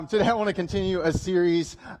Today I want to continue a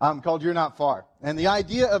series called You're Not Far. And the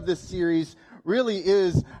idea of this series really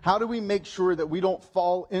is, how do we make sure that we don't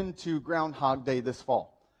fall into Groundhog Day this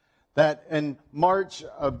fall? That in March,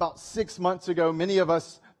 about 6 months ago, many of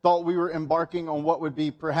us thought we were embarking on what would be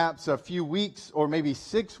perhaps a few weeks or maybe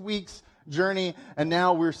 6 weeks journey, and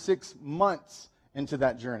now we're 6 months into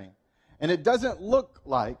that journey. And it doesn't look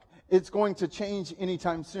like it's going to change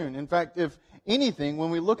anytime soon. In fact, if anything, when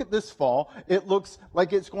we look at this fall, it looks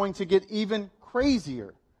like it's going to get even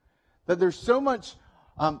crazier. That there's so much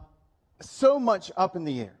up in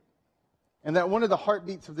the air. And that one of the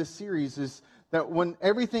heartbeats of this series is that when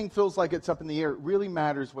everything feels like it's up in the air, it really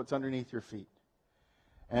matters what's underneath your feet.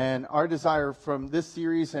 And our desire from this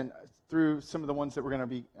series and through some of the ones that we're going to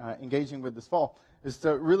be engaging with this fall is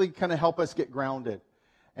to really kind of help us get grounded.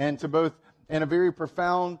 And to both, in a very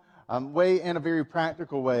profound way and a very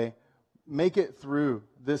practical way, make it through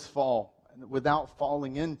this fall without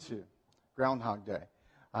falling into Groundhog Day.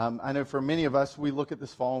 I know for many of us, we look at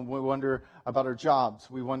this fall and we wonder about our jobs.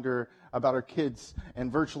 We wonder about our kids and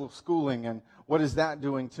virtual schooling and what is that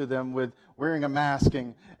doing to them with wearing a mask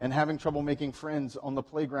and having trouble making friends on the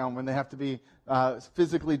playground when they have to be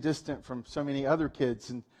physically distant from so many other kids.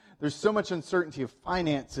 And there's so much uncertainty of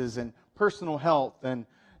finances and personal health and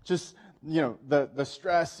just the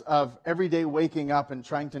stress of every day waking up and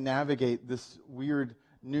trying to navigate this weird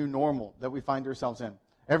new normal that we find ourselves in.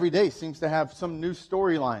 Every day seems to have some new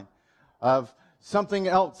storyline of something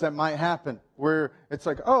else that might happen where it's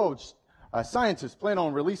like, scientists plan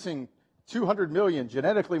on releasing 200 million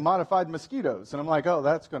genetically modified mosquitoes. And I'm like,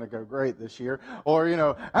 that's going to go great this year. Or,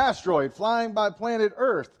 asteroid flying by planet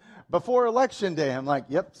Earth before Election Day. I'm like,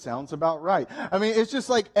 yep, sounds about right. I mean, it's just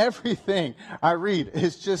like everything I read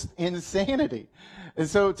is just insanity. And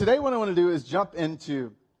so today what I want to do is jump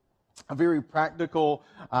into a very practical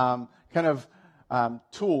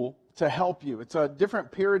tool to help you. It's a different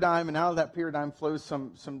paradigm, and out of that paradigm flows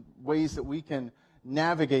some ways that we can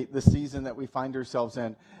navigate the season that we find ourselves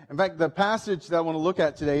in. In fact, the passage that I want to look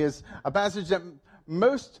at today is a passage that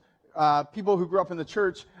most people who grew up in the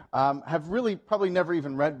church have really probably never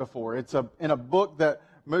even read before. It's in a book that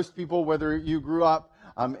most people, whether you grew up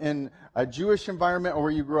in a Jewish environment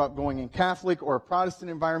or you grew up going in Catholic or a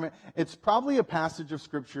Protestant environment, it's probably a passage of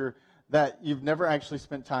Scripture that you've never actually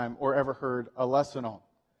spent time or ever heard a lesson on.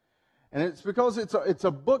 And it's because it's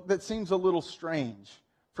a book that seems a little strange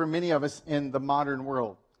for many of us in the modern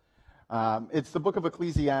world. It's the book of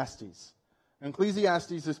Ecclesiastes. And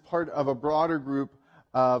Ecclesiastes is part of a broader group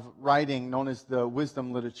of writing known as the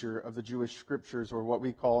wisdom literature of the Jewish scriptures, or what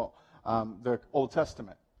we call the Old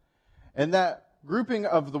Testament. And that grouping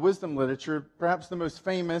of the wisdom literature, perhaps the most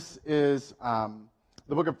famous is the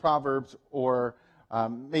book of Proverbs, or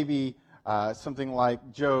maybe something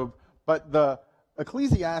like Job. But the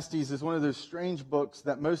Ecclesiastes is one of those strange books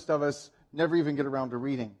that most of us never even get around to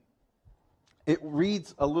reading. It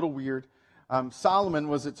reads a little weird. Solomon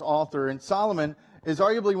was its author, and Solomon is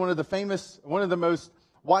arguably one of the most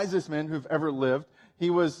wisest men who've ever lived.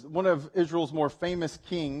 He was one of Israel's more famous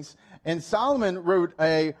kings, and Solomon wrote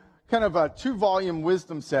a kind of a 2-volume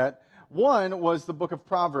wisdom set. One was the book of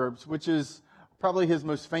Proverbs, which is probably his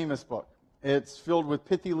most famous book. It's filled with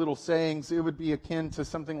pithy little sayings. It would be akin to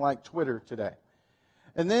something like Twitter today.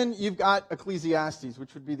 And then you've got Ecclesiastes,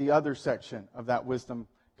 which would be the other section of that wisdom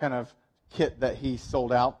kind of kit that he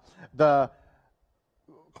sold out. The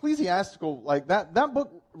ecclesiastical, like that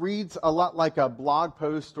book reads a lot like a blog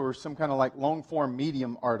post or some kind of like long-form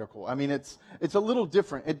Medium article. I mean, it's a little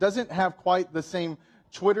different. It doesn't have quite the same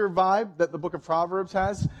Twitter vibe that the book of Proverbs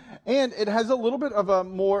has, and it has a little bit of a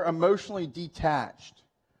more emotionally detached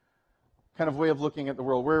kind of way of looking at the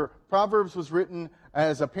world, where Proverbs was written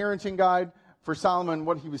as a parenting guide for Solomon,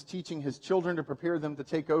 what he was teaching his children to prepare them to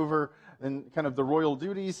take over and kind of the royal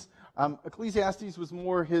duties. Ecclesiastes was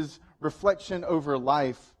more his reflection over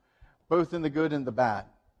life, both in the good and the bad.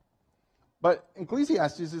 But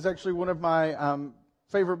Ecclesiastes is actually one of my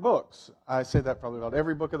favorite books. I say that probably about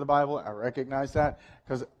every book of the Bible. I recognize that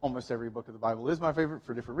because almost every book of the Bible is my favorite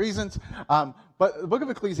for different reasons. But the book of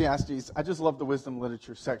Ecclesiastes, I just love the wisdom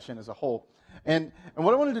literature section as a whole. And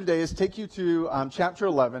what I want to do today is take you to chapter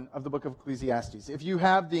 11 of the book of Ecclesiastes. If you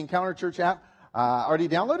have the Encounter Church app already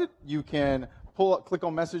downloaded, you can click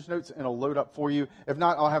on message notes and it'll load up for you. If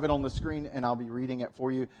not, I'll have it on the screen and I'll be reading it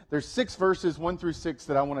for you. There's 6 verses, 1 through 6,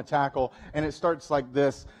 that I want to tackle, and it starts like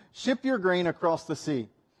this. Ship your grain across the sea.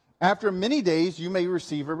 After many days, you may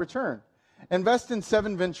receive a return. Invest in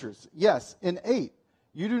 7 ventures. Yes, in 8.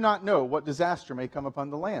 You do not know what disaster may come upon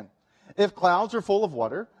the land. If clouds are full of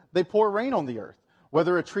water, they pour rain on the earth.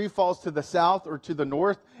 Whether a tree falls to the south or to the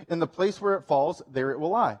north, in the place where it falls, there it will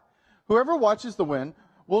lie. Whoever watches the wind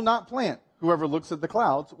will not plant. Whoever looks at the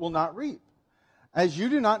clouds will not reap. As you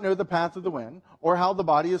do not know the path of the wind, or how the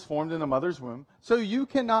body is formed in a mother's womb, so you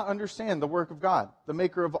cannot understand the work of God, the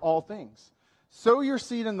maker of all things. Sow your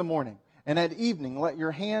seed in the morning, and at evening let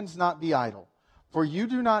your hands not be idle. For you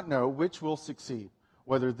do not know which will succeed,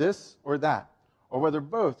 whether this or that, or whether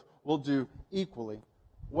both will do equally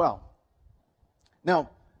well. Now,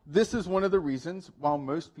 this is one of the reasons why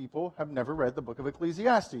most people have never read the book of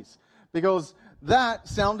Ecclesiastes, because that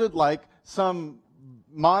sounded like some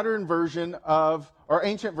modern version of, or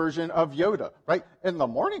ancient version of Yoda, right? In the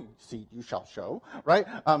morning seed you shall show, right?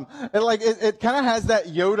 It kind of has that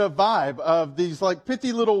Yoda vibe of these like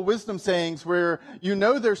pithy little wisdom sayings where you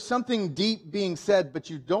know there's something deep being said, but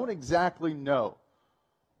you don't exactly know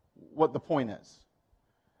what the point is.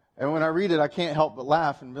 And when I read it, I can't help but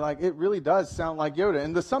laugh and be like, it really does sound like Yoda.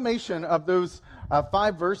 And the summation of those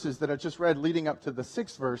 5 verses that I just read leading up to the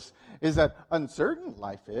 6th verse is that uncertain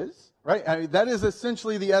life is, right? I mean, that is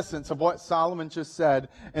essentially the essence of what Solomon just said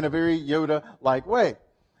in a very Yoda-like way.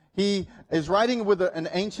 He is writing with an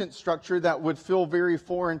ancient structure that would feel very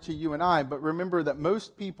foreign to you and I, but remember that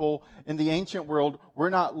most people in the ancient world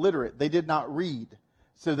were not literate. They did not read.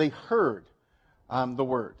 So they heard the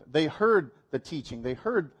word. They heard the teaching. They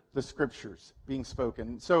heard the scriptures being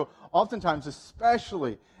spoken. So oftentimes,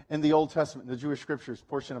 especially in the Old Testament, the Jewish scriptures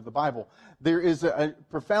portion of the Bible, there is a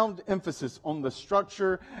profound emphasis on the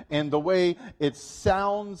structure and the way it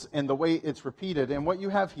sounds and the way it's repeated. And what you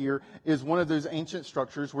have here is one of those ancient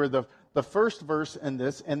structures where the first verse in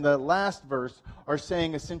this and the last verse are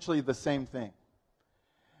saying essentially the same thing.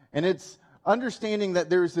 And it's understanding that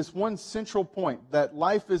there is this one central point, that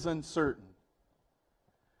life is uncertain,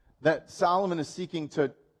 that Solomon is seeking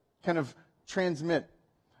to kind of transmit.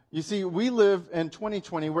 You see, we live in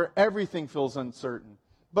 2020 where everything feels uncertain.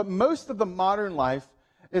 But most of the modern life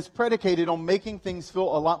is predicated on making things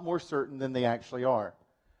feel a lot more certain than they actually are.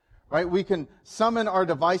 Right? We can summon our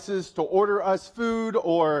devices to order us food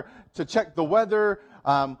or to check the weather.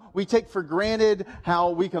 We take for granted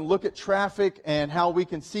how we can look at traffic and how we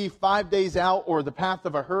can see 5 days out or the path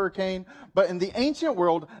of a hurricane. But in the ancient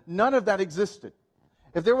world, none of that existed.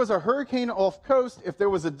 If there was a hurricane off coast, if there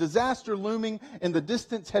was a disaster looming in the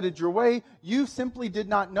distance headed your way, you simply did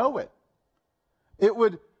not know it. It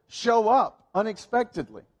would show up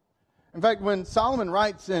unexpectedly. In fact, when Solomon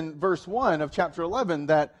writes in verse 1 of chapter 11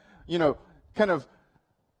 that, kind of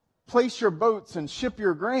place your boats and ship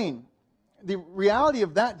your grain, the reality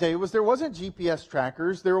of that day was there wasn't GPS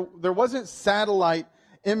trackers, there wasn't satellite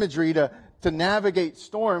imagery to navigate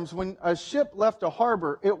storms. When a ship left a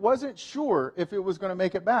harbor, it wasn't sure if it was going to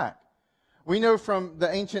make it back. We know from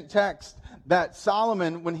the ancient text that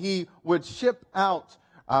Solomon, when he would ship out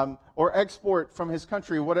or export from his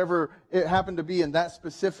country, whatever it happened to be in that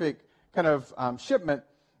specific kind of shipment,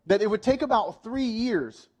 that it would take about 3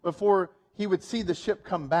 years before he would see the ship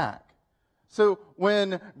come back. So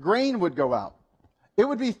when grain would go out, it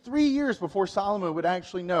would be 3 years before Solomon would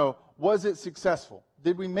actually know, was it successful?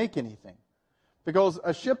 Did we make anything? Because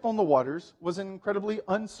a ship on the waters was an incredibly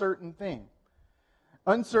uncertain thing.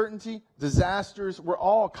 Uncertainty, disasters were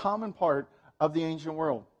all a common part of the ancient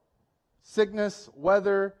world. Sickness,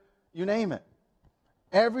 weather, you name it.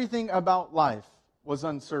 Everything about life was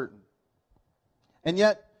uncertain. And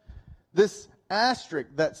yet, this asterisk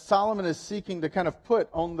that Solomon is seeking to kind of put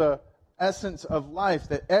on the essence of life,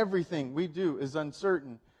 that everything we do is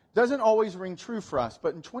uncertain, doesn't always ring true for us.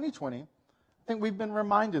 But in 2020, I think we've been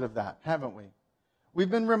reminded of that, haven't we?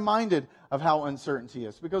 We've been reminded of how uncertainty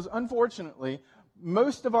is, because unfortunately,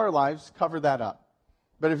 most of our lives cover that up.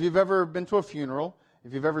 But if you've ever been to a funeral,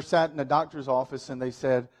 if you've ever sat in a doctor's office and they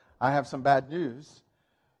said, I have some bad news,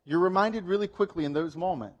 you're reminded really quickly in those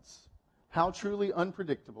moments how truly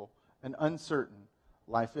unpredictable and uncertain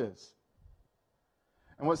life is.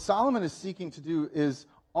 And what Solomon is seeking to do is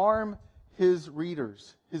arm his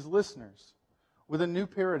readers, his listeners, with a new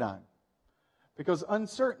paradigm. Because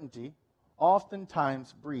uncertainty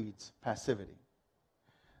oftentimes breeds passivity.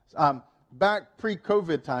 Back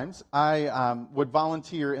pre-COVID times, I would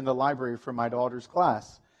volunteer in the library for my daughter's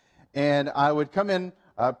class. And I would come in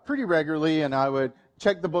pretty regularly, and I would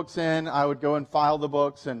check the books in. I would go and file the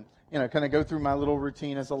books and, kind of go through my little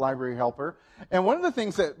routine as a library helper. And one of the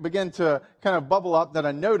things that began to kind of bubble up that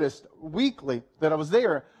I noticed weekly that I was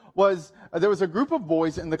there was there was a group of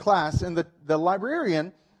boys in the class, and the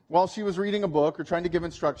librarian, while she was reading a book or trying to give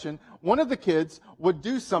instruction, one of the kids would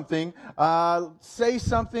do something, say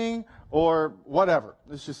something, or whatever.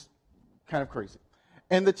 It's just kind of crazy.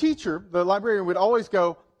 And the teacher, the librarian, would always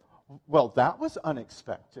go, well, that was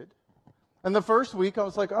unexpected. And the first week I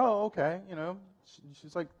was like, oh, okay,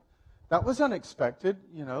 she's like, that was unexpected,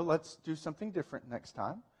 let's do something different next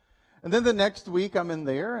time. And then the next week I'm in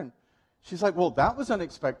there and she's like, well, that was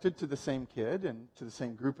unexpected to the same kid and to the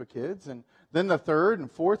same group of kids. And then the third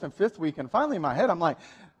and fourth and fifth week, and finally in my head I'm like,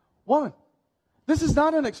 woman, this is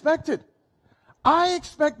not unexpected. I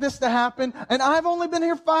expect this to happen, and I've only been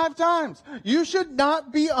here 5 times. You should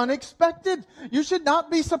not be unexpected. You should not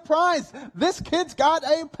be surprised. This kid's got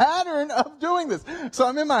a pattern of doing this. So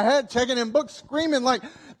I'm in my head checking in books, screaming like,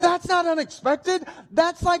 that's not unexpected.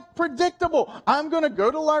 That's like predictable. I'm going to go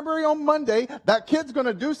to the library on Monday. That kid's going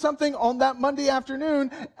to do something on that Monday afternoon.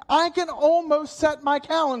 I can almost set my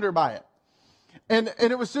calendar by it. And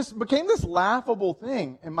it was just became this laughable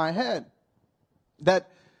thing in my head that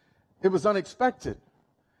it was unexpected.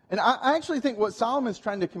 And I actually think what Solomon's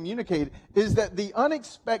trying to communicate is that the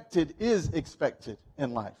unexpected is expected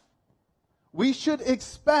in life. We should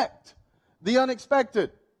expect the unexpected.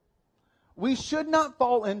 We should not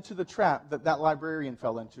fall into the trap that librarian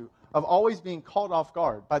fell into of always being caught off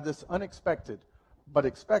guard by this unexpected but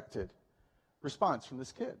expected response from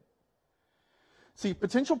this kid. See,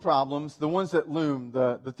 potential problems, the ones that loom,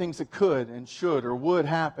 the things that could and should or would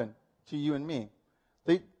happen to you and me,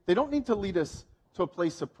 they don't need to lead us to a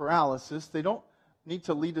place of paralysis. They don't need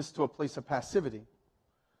to lead us to a place of passivity.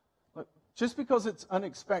 Look, just because it's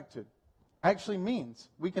unexpected actually means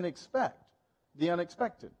we can expect the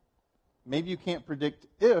unexpected. Maybe you can't predict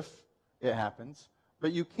if it happens,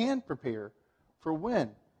 but you can prepare for when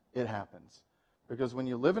it happens. Because when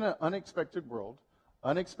you live in an unexpected world,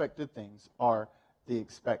 unexpected things are the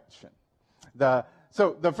expectation.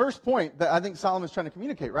 So the first point that I think Solomon's trying to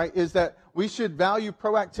communicate, right, is that we should value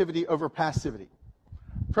proactivity over passivity.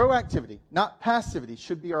 Proactivity, not passivity,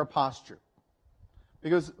 should be our posture.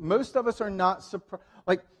 Because most of us are not surprised.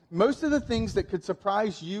 Like, most of the things that could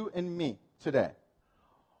surprise you and me today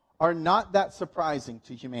are not that surprising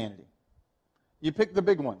to humanity. You pick the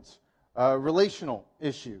big ones. A relational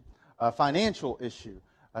issue, a financial issue,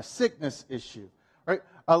 a sickness issue, right?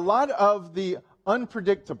 A lot of the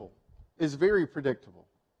unpredictable is very predictable.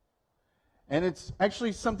 And it's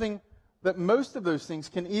actually something that most of those things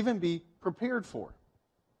can even be prepared for.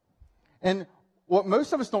 And what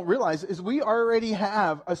most of us don't realize is we already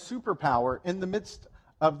have a superpower in the midst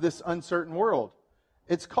of this uncertain world.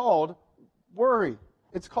 It's called worry.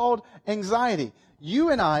 It's called anxiety.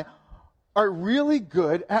 You and I are really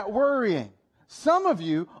good at worrying. Some of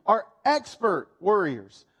you are expert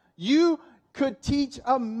worriers. You could teach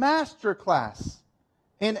a master class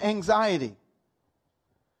in anxiety.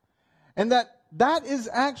 And that is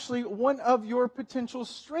actually one of your potential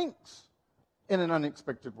strengths in an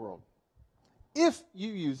unexpected world, if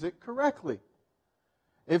you use it correctly.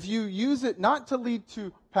 If you use it not to lead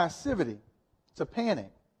to passivity, to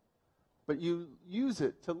panic, but you use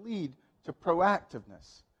it to lead to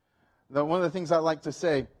proactiveness. One of the things I like to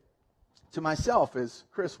say to myself is,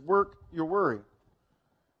 Chris, work your worry.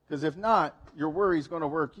 Because if not, your worry is going to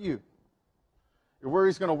work you. Your worry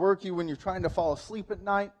is going to work you when you're trying to fall asleep at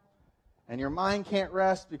night and your mind can't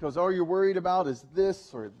rest because all you're worried about is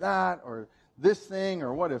this or that or this thing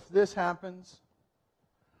or what if this happens.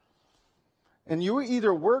 And you will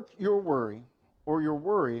either work your worry or your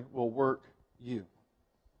worry will work you.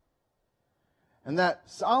 And that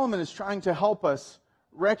Solomon is trying to help us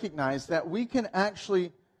recognize that we can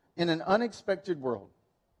actually, in an unexpected world,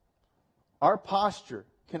 our posture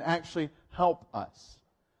can actually help us.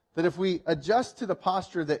 That if we adjust to the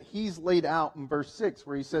posture that he's laid out in verse 6,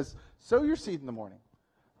 where he says, sow your seed in the morning.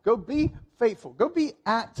 Go be faithful. Go be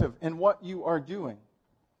active in what you are doing.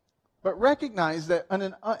 But recognize that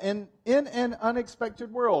in an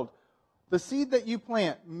unexpected world, the seed that you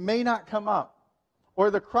plant may not come up. Or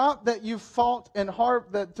the crop that you fought and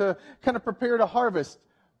kind of prepare to harvest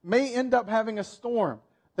may end up having a storm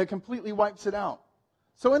that completely wipes it out.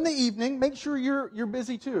 So in the evening, make sure you're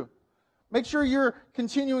busy too. Make sure you're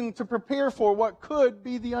continuing to prepare for what could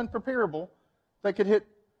be the unpreparable that could hit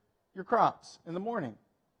your crops in the morning.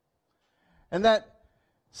 And that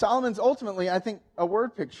Solomon's ultimately, I think, a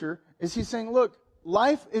word picture is he's saying, look,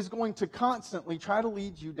 life is going to constantly try to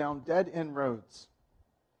lead you down dead-end roads.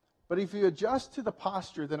 But if you adjust to the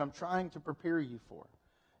posture that I'm trying to prepare you for,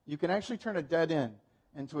 you can actually turn a dead end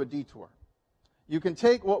into a detour. You can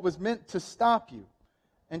take what was meant to stop you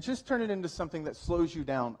and just turn it into something that slows you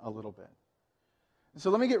down a little bit. And so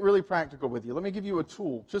let me get really practical with you. Let me give you a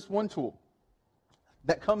tool, just one tool,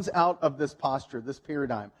 that comes out of this posture, this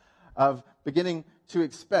paradigm of beginning to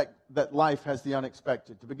expect that life has the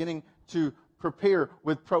unexpected, to beginning to prepare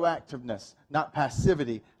with proactiveness, not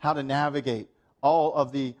passivity, how to navigate all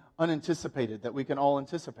of the unanticipated that we can all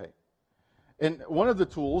anticipate. And one of the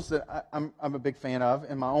tools that I'm a big fan of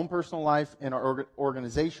in my own personal life, in our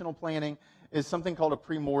organizational planning, is something called a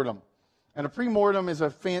pre-mortem. And a pre-mortem is a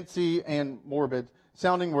fancy and morbid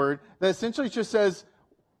sounding word that essentially just says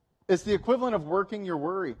it's the equivalent of working your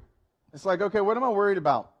worry. It's like, okay, what am I worried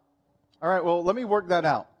about? All right, well, let me work that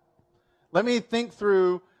out. Let me think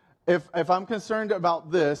through if I'm concerned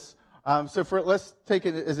about this. Let's take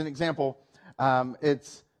it as an example.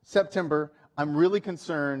 It's September. I'm really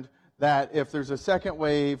concerned that if there's a second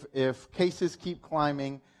wave, if cases keep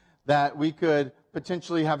climbing, that we could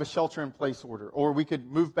potentially have a shelter-in-place order, or we could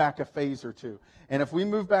move back a phase or two. And if we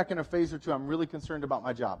move back in a phase or two, I'm really concerned about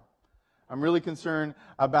my job. I'm really concerned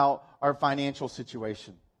about our financial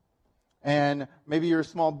situation. And maybe you're a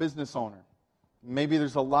small business owner. Maybe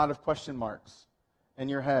there's a lot of question marks in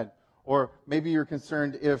your head. Or maybe you're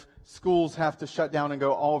concerned if schools have to shut down and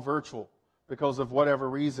go all virtual because of whatever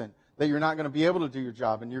reason, that you're not going to be able to do your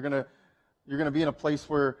job, and you're going to be in a place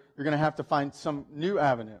where you're going to have to find some new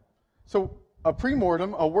avenue. So a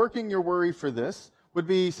pre-mortem, a working your worry for this, would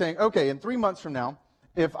be saying, okay, in 3 months from now,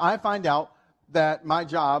 if I find out that my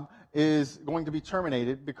job is going to be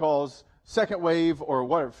terminated because second wave or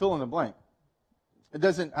whatever, fill in the blank.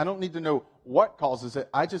 I don't need to know what causes it.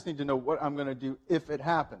 I just need to know what I'm going to do if it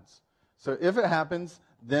happens. So if it happens,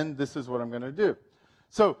 then this is what I'm going to do.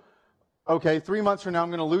 So, okay, 3 months from now, I'm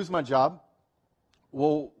going to lose my job.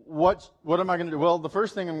 Well, what am I going to do? Well, the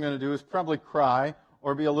first thing I'm going to do is probably cry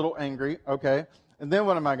or be a little angry, okay? And then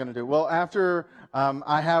what am I going to do? Well, after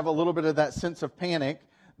I have a little bit of that sense of panic,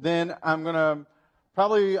 then I'm going to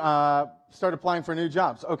probably start applying for new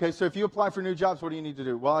jobs. Okay, so if you apply for new jobs, what do you need to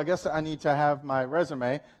do? Well, I guess I need to have my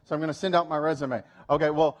resume, so I'm going to send out my resume. Okay,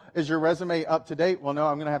 well, is your resume up to date? Well, no,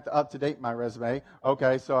 I'm going to have to up-to-date my resume.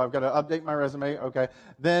 Okay, so I've got to update my resume. Okay,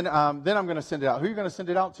 then I'm going to send it out. Who are you going to send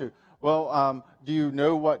it out to? Well, do you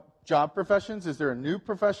know what job professions? Is there a new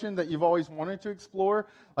profession that you've always wanted to explore?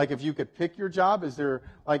 Like if you could pick your job, is there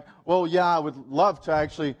like, well, yeah, I would love to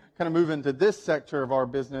actually kind of move into this sector of our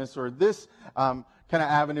business or this kind of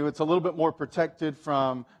avenue. It's a little bit more protected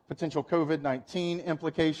from potential COVID-19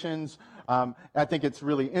 implications. I think it's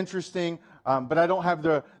really interesting, but I don't have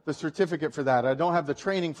the certificate for that. I don't have the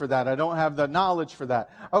training for that. I don't have the knowledge for that.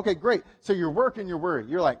 Okay, great. So you're working your worry.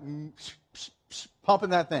 You're like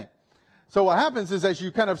pumping that thing. So what happens is as you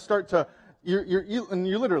kind of start to, you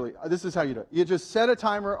literally, this is how you do it. You just set a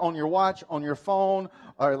timer on your watch, on your phone,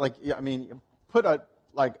 or put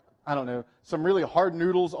some really hard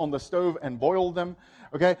noodles on the stove and boil them,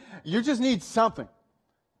 okay? You just need something,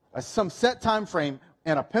 some set time frame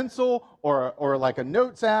and a pencil or like a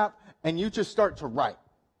notes app, and you just start to write.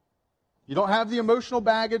 You don't have the emotional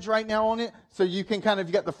baggage right now on it, so you can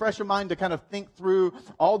you got the fresh of mind to kind of think through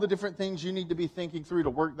all the different things you need to be thinking through to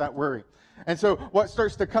work that worry. And so what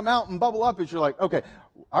starts to come out and bubble up is you're like, okay,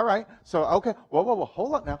 all right, so, okay, whoa,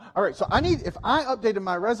 hold up now. All right, so if I updated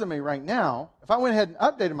my resume right now, if I went ahead and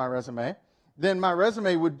updated my resume, then my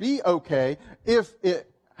resume would be okay if it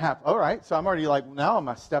happened. All right, so I'm already now I'm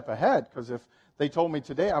a step ahead, because if they told me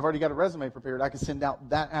today I've already got a resume prepared, I can send out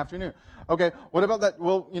that afternoon. Okay, what about that?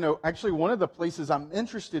 Well, actually one of the places I'm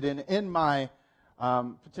interested in my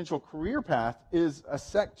potential career path is a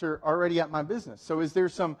sector already at my business. So is there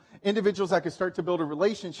some individuals I could start to build a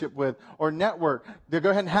relationship with or network to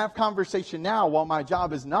go ahead and have conversation now while my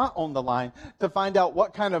job is not on the line to find out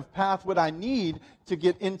what kind of path would I need to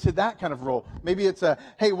get into that kind of role? Maybe it's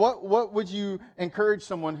hey, what would you encourage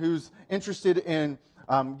someone who's interested in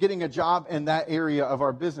getting a job in that area of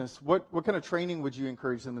our business? What kind of training would you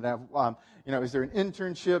encourage them to have? Is there an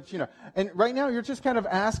internship? And right now you're just kind of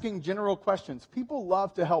asking general questions. People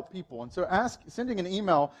love to help people. And so sending an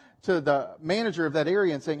email to the manager of that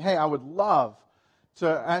area and saying, hey, I would love to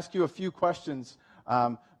ask you a few questions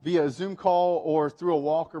via a Zoom call or through a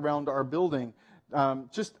walk around our building,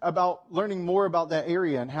 just about learning more about that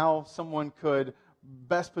area and how someone could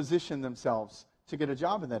best position themselves to get a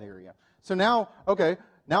job in that area. So now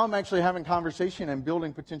I'm actually having conversation and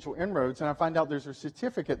building potential inroads, and I find out there's a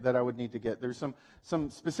certificate that I would need to get. There's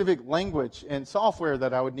some specific language and software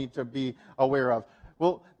that I would need to be aware of.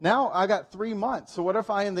 Well, now I got 3 months. So what if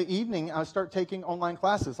in the evening I start taking online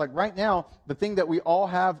classes? Like right now, the thing that we all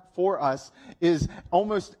have for us is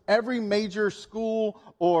almost every major school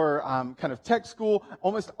or kind of tech school,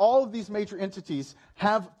 almost all of these major entities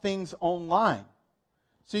have things online.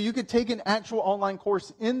 So you could take an actual online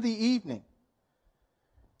course in the evening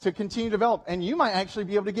to continue to develop. And you might actually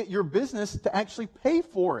be able to get your business to actually pay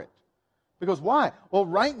for it. Because why? Well,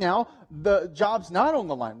 right now, the job's not on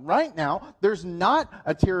the line. Right now, there's not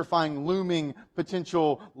a terrifying, looming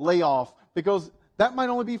potential layoff because that might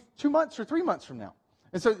only be 2 months or 3 months from now.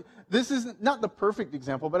 And so this is not the perfect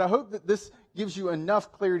example, but I hope that this gives you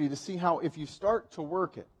enough clarity to see how if you start to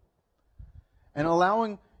work it and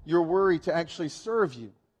allowing your worry to actually serve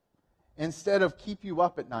you instead of keep you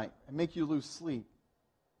up at night and make you lose sleep.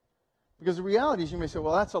 Because the reality is you may say,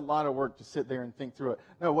 well, that's a lot of work to sit there and think through it.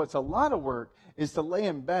 No, what's a lot of work is to lay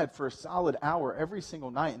in bed for a solid hour every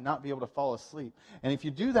single night and not be able to fall asleep. And if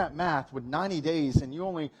you do that math with 90 days and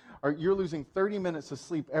you're losing 30 minutes of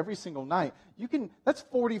sleep every single night, that's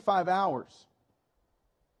 45 hours.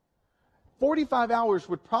 45 hours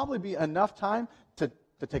would probably be enough time to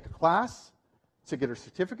take a class, to get a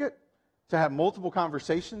certificate, to have multiple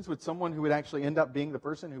conversations with someone who would actually end up being the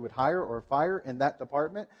person who would hire or fire in that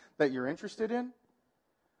department that you're interested in.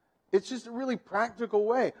 It's just a really practical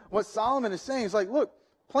way. What Solomon is saying is like, look,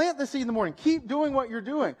 plant the seed in the morning. Keep doing what you're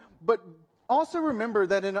doing. But also remember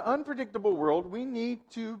that in an unpredictable world, we need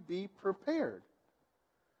to be prepared.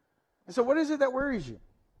 And so what is it that worries you?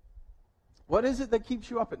 What is it that keeps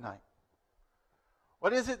you up at night?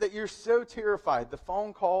 What is it that you're so terrified the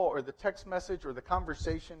phone call or the text message or the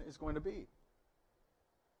conversation is going to be?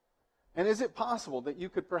 And is it possible that you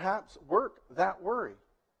could perhaps work that worry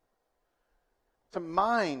to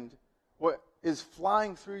mind what is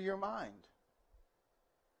flying through your mind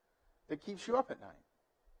that keeps you up at night?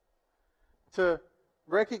 To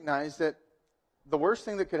recognize that the worst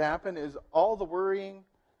thing that could happen is all the worrying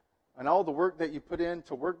and all the work that you put in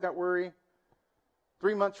to work that worry,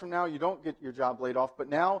 3 months from now, you don't get your job laid off, but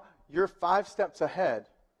now you're 5 steps ahead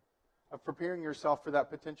of preparing yourself for that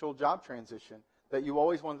potential job transition that you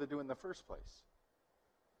always wanted to do in the first place.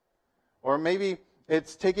 Or maybe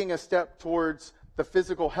it's taking a step towards the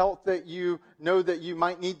physical health that you know that you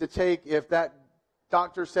might need to take if that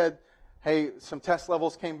doctor said, hey, some test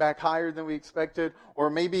levels came back higher than we expected. Or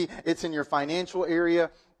maybe it's in your financial area.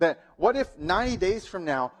 That what if 90 days from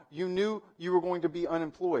now you knew you were going to be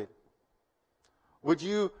unemployed? Would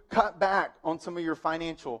you cut back on some of your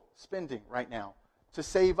financial spending right now to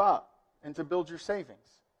save up and to build your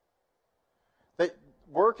savings? That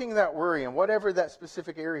working that worry in whatever that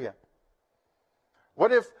specific area.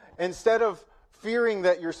 What if instead of fearing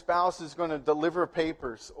that your spouse is going to deliver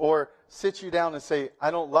papers or sit you down and say,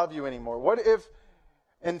 I don't love you anymore? What if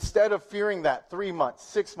instead of fearing that 3 months,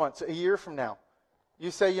 6 months, a year from now,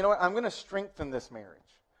 you say, you know what, I'm going to strengthen this marriage.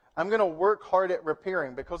 I'm going to work hard at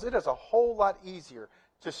repairing, because it is a whole lot easier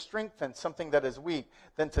to strengthen something that is weak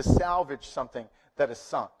than to salvage something that is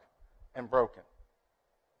sunk and broken.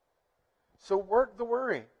 So work the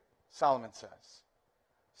worry, Solomon says.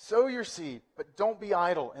 Sow your seed, but don't be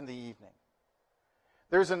idle in the evening.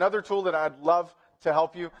 There's another tool that I'd love to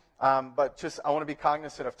help you, but just I want to be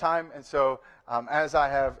cognizant of time. And so as I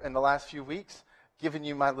have in the last few weeks given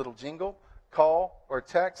you my little jingle, call or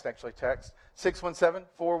text,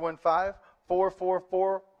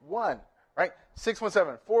 617-415-4441, right?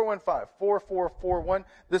 617-415-4441.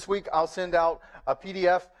 This week I'll send out a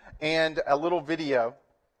PDF and a little video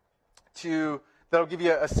that'll give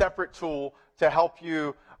you a separate tool to help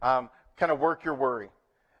you kind of work your worry.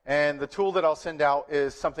 And the tool that I'll send out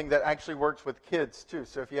is something that actually works with kids too.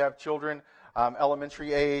 So if you have children,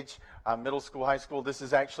 elementary age, middle school, high school, this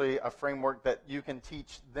is actually a framework that you can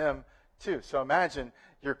teach them too. So imagine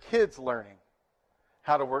your kids learning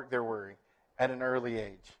how to work their worry at an early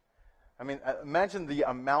age. I mean, imagine the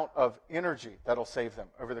amount of energy that'll save them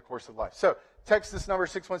over the course of life. So text this number,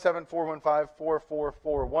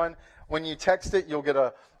 617-415-4441. When you text it, you'll get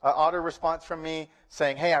an auto response from me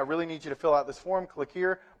saying, hey, I really need you to fill out this form. Click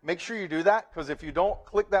here. Make sure you do that, because if you don't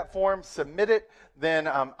click that form, submit it, then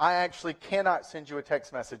I actually cannot send you a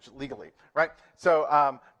text message legally, right?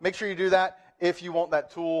 So make sure you do that if you want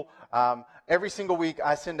that tool. Every single week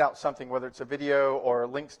I send out something, whether it's a video or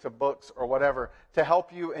links to books or whatever, to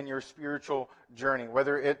help you in your spiritual journey,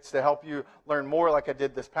 whether it's to help you learn more like I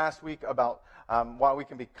did this past week about why we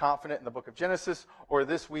can be confident in the book of Genesis, or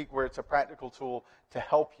this week where it's a practical tool to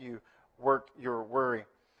help you work your worry.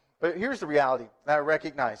 But here's the reality that I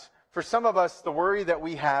recognize. For some of us, the worry that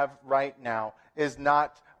we have right now is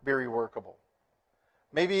not very workable.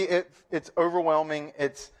 Maybe it's overwhelming.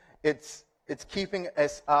 It's keeping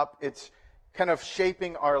us up. It's kind of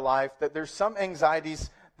shaping our life. That there's some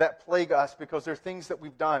anxieties that plague us because there's things that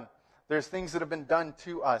we've done. There's things that have been done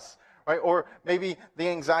to us, right? Or maybe the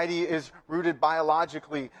anxiety is rooted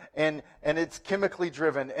biologically and it's chemically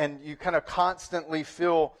driven, and you kind of constantly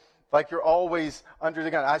feel like you're always under the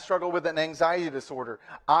gun. I struggle with an anxiety disorder.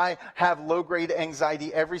 I have low-grade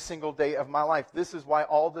anxiety every single day of my life. This is why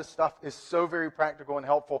all this stuff is so very practical and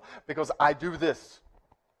helpful, because I do this.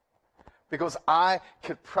 Because I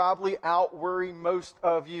could probably out-worry most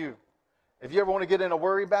of you. If you ever want to get in a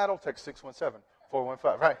worry battle, text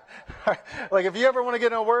 617-415, right? Like, if you ever want to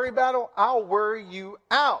get in a worry battle, I'll worry you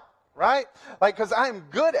out, right? Like, because I'm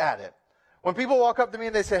good at it. When people walk up to me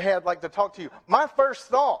and they say, hey, I'd like to talk to you, my first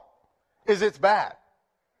thought is it's bad.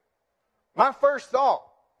 My first thought,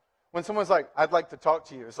 when someone's like, I'd like to talk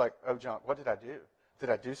to you, it's like, oh, John, what did I do? Did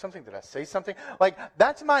I do something? Did I say something? Like,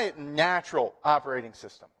 that's my natural operating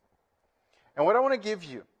system. And what I want to give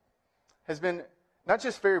you has been not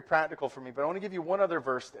just very practical for me, but I want to give you one other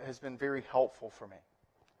verse that has been very helpful for me.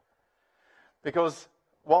 Because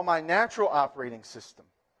while my natural operating system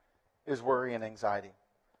is worry and anxiety,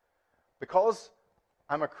 because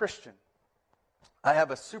I'm a Christian, I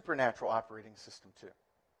have a supernatural operating system too.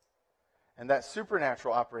 And that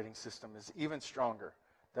supernatural operating system is even stronger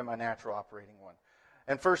than my natural operating one.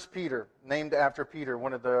 And 1 Peter, named after Peter,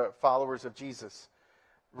 one of the followers of Jesus,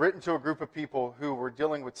 written to a group of people who were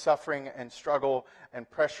dealing with suffering and struggle and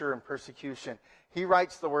pressure and persecution, he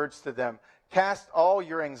writes the words to them, cast all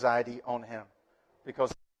your anxiety on him because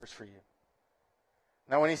he cares for you.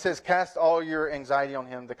 Now when he says cast all your anxiety on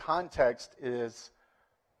him, the context is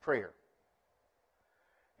prayer.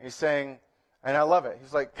 He's saying, and I love it,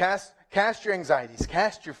 he's like, cast your anxieties,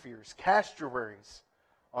 cast your fears, cast your worries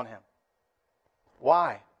on him.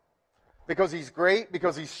 Why? Because he's great,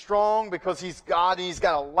 because he's strong, because he's God, and he's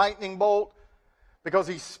got a lightning bolt, because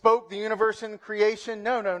he spoke the universe in creation?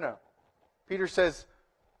 No. Peter says,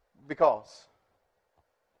 because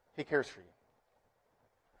he cares for you.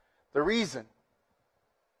 The reason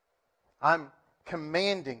I'm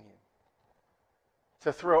commanding you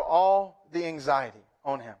to throw all the anxiety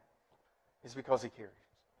on him is because he cares.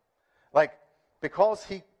 Like, because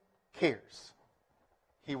he cares,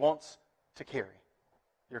 he wants to carry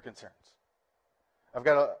your concerns. I've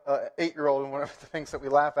got an 8-year-old, and one of the things that we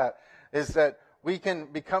laugh at is that we can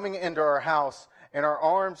be coming into our house and our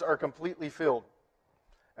arms are completely filled.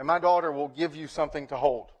 And my daughter will give you something to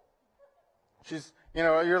hold. She's,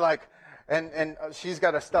 you're like, and she's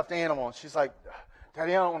got a stuffed animal, and she's like,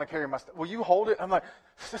 Daddy, I don't want to carry my stuff. Will you hold it? I'm like,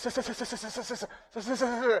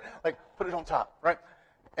 like, put it on top, right?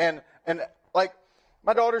 And like,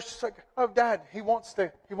 my daughter's just like, oh, Dad, he wants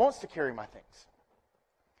to carry my things.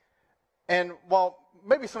 And while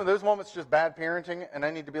maybe some of those moments are just bad parenting, and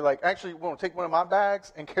I need to be like, actually, we'll take one of my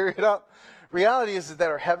bags and carry it up. Reality is that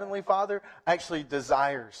our Heavenly Father actually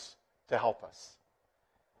desires to help us.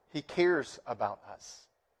 He cares about us.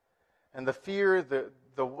 And the fear,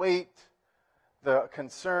 the weight, the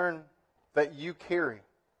concern that you carry,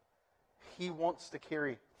 He wants to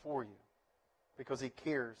carry for you because He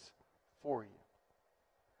cares for you.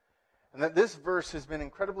 And that this verse has been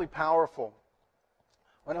incredibly powerful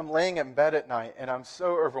when I'm laying in bed at night and I'm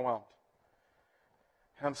so overwhelmed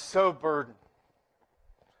and I'm so burdened.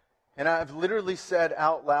 And I've literally said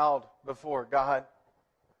out loud before, God,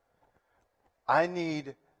 I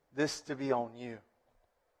need this to be on you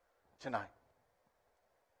tonight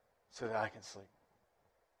so that I can sleep.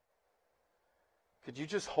 Could you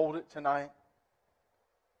just hold it tonight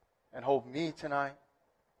and hold me tonight?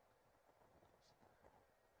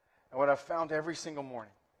 And what I've found every single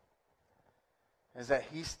morning is that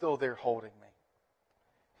He's still there holding me.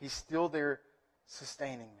 He's still there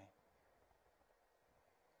sustaining me.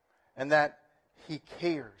 And that He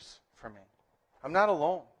cares for me. I'm not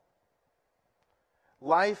alone.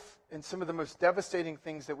 Life and some of the most devastating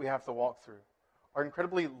things that we have to walk through are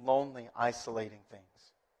incredibly lonely, isolating things.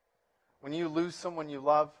 When you lose someone you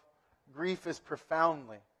love, grief is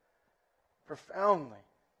profoundly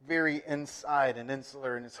very inside and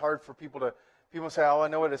insular, and it's hard for people say, oh, I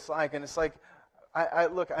know what it's like. And it's like,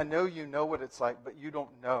 look, I know you know what it's like, but you don't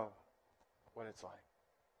know what it's like.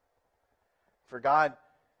 For God,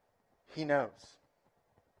 He knows.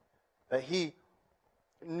 That He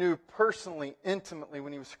knew personally, intimately,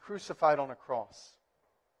 when He was crucified on a cross.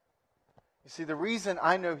 You see, the reason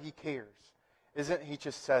I know He cares isn't He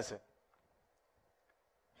just says it.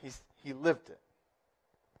 He lived it.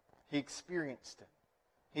 He experienced it.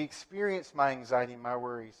 He experienced my anxiety, my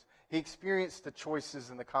worries. He experienced the choices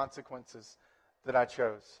and the consequences that I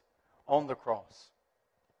chose on the cross.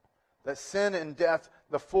 That sin and death,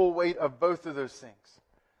 the full weight of both of those things.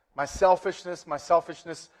 My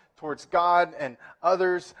selfishness towards God and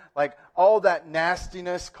others, like all that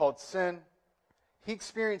nastiness called sin, He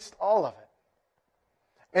experienced all of it.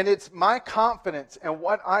 And it's my confidence in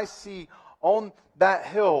what I see on that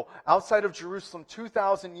hill outside of Jerusalem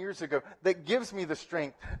 2,000 years ago that gives me the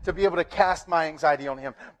strength to be able to cast my anxiety on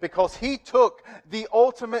Him, because He took the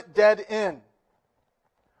ultimate dead end.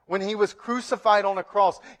 when he was crucified on a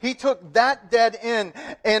cross. He took that dead end,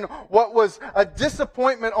 and what was a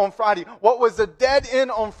disappointment on Friday, what was a dead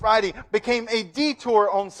end on Friday, became a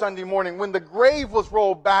detour on Sunday morning. When the grave was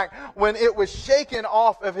rolled back, when it was shaken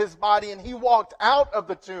off of his body and he walked out of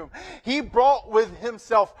the tomb, he brought with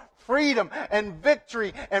himself freedom and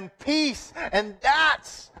victory and peace. And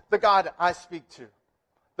that's the God I speak to.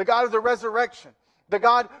 The God of the resurrection. The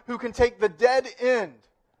God who can take the dead end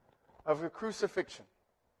of the crucifixion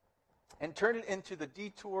and turn it into the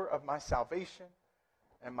detour of my salvation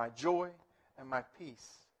and my joy and my peace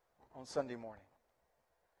on Sunday morning.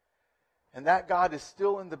 And that God is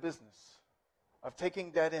still in the business of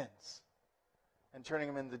taking dead ends and turning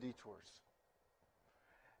them into detours.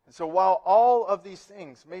 And so while all of these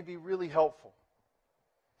things may be really helpful,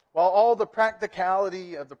 while all the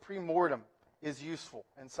practicality of the pre-mortem is useful,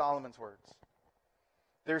 in Solomon's words,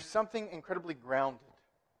 there's something incredibly grounded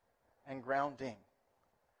and grounding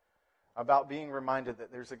about being reminded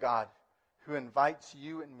that there's a God who invites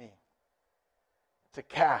you and me to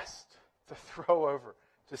cast, to throw over,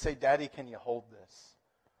 to say, Daddy, can you hold this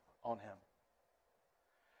on him?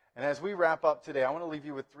 And as we wrap up today, I want to leave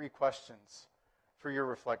you with 3 questions for your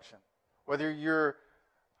reflection. Whether you're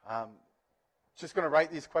just going to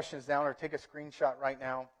write these questions down or take a screenshot right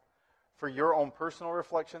now for your own personal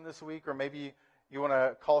reflection this week, or maybe you want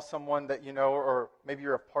to call someone that you know, or maybe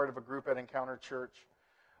you're a part of a group at Encounter Church.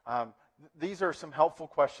 These are some helpful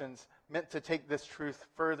questions meant to take this truth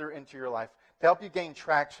further into your life, to help you gain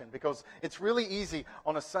traction, because it's really easy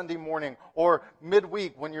on a Sunday morning or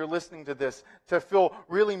midweek when you're listening to this to feel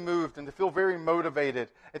really moved and to feel very motivated.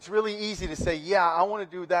 It's really easy to say, yeah, I want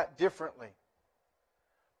to do that differently.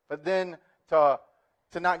 But then to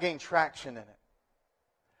not gain traction in it.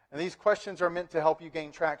 And these questions are meant to help you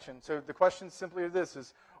gain traction. So the question simply is this,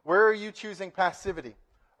 is where are you choosing passivity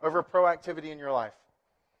over proactivity in your life?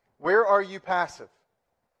 Where are you passive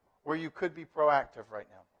where you could be proactive right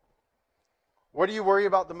now? What do you worry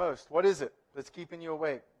about the most? What is it that's keeping you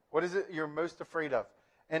awake? What is it you're most afraid of?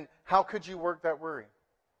 And how could you work that worry?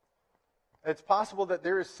 It's possible that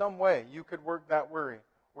there is some way you could work that worry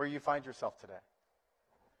where you find yourself today.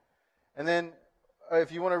 And then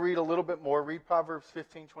if you want to read a little bit more, read Proverbs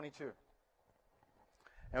 15:22.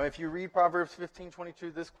 And if you read Proverbs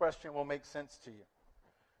 15:22, this question will make sense to you.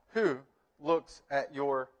 Who looks at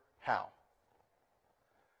your how?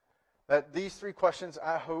 That these 3 questions,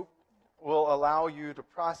 I hope, will allow you to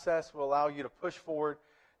process, will allow you to push forward,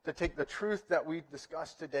 to take the truth that we've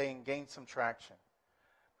discussed today and gain some traction.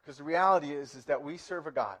 Because the reality is that we serve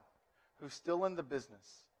a God who's still in the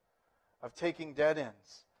business of taking dead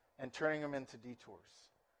ends and turning them into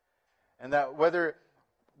detours. And that whether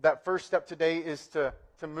that first step today is to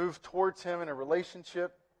move towards him in a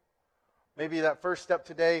relationship, maybe that first step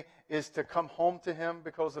today is to come home to him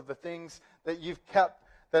because of the things that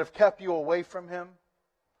have kept you away from him.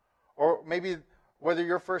 Or maybe whether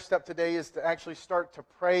your first step today is to actually start to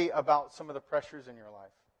pray about some of the pressures in your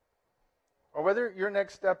life. Or whether your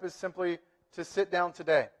next step is simply to sit down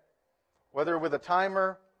today, whether with a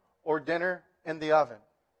timer or dinner in the oven,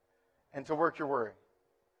 and to work your worry,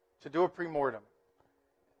 to do a pre-mortem,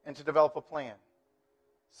 and to develop a plan.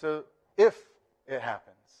 So if it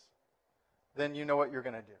happens, then you know what you're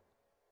going to do.